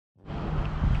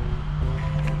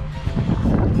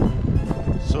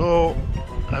So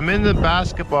I'm in the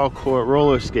basketball court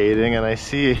roller skating and I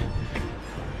see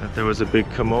that there was a big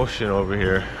commotion over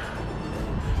here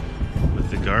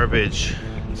with the garbage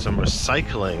and some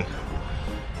recycling,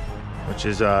 which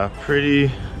is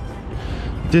pretty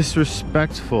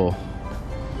disrespectful,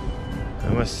 I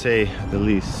must say the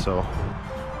least. So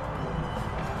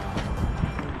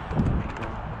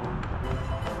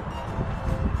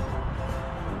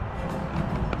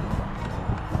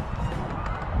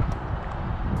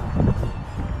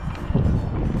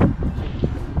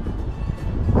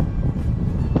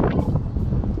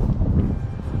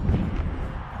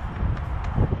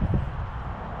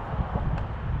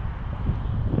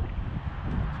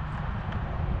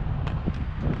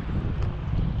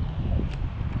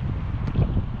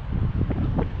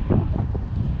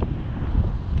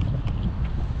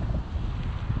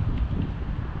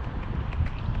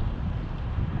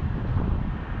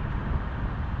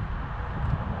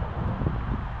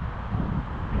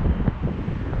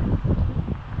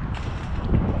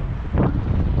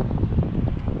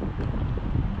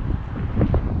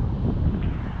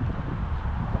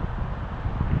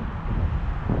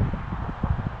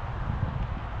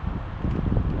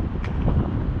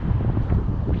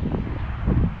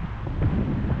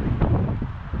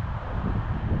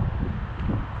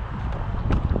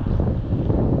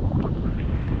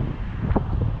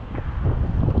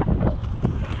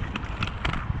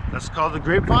that's called the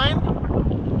Grapevine?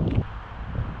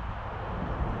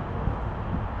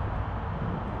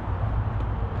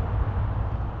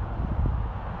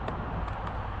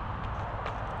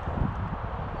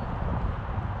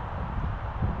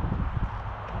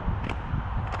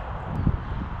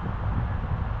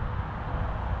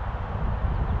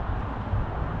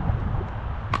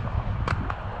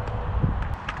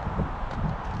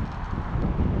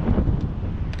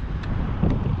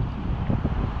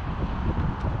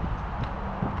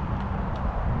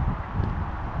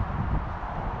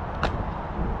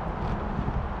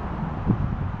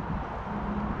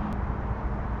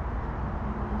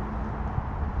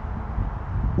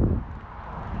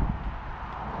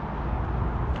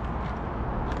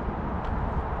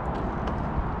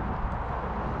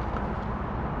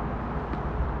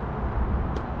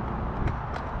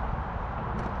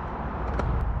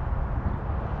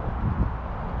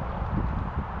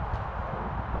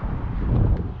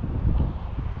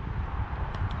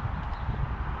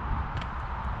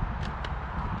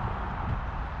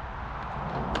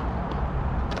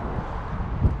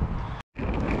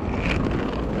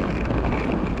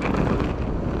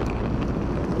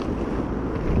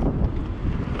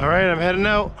 All right, I'm heading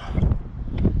out.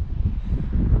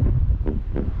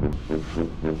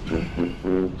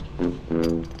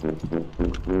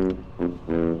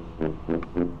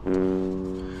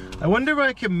 I wonder if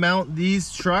I can mount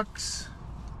these trucks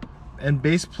and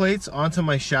base plates onto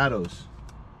my shadows.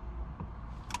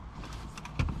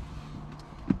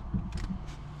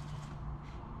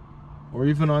 Or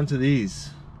even onto these.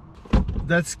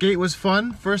 That skate was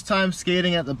fun. First time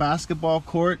skating at the basketball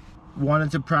court.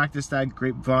 Wanted to practice that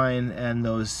Grapevine and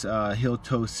those heel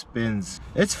toe spins.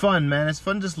 It's fun, man. It's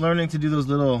fun just learning to do those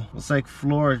little, it's like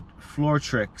floor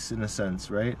tricks in a sense,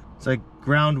 right? It's like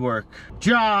groundwork.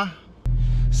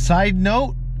 Side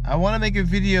note, I want to make a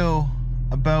video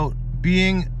about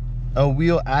being a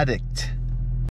wheel addict.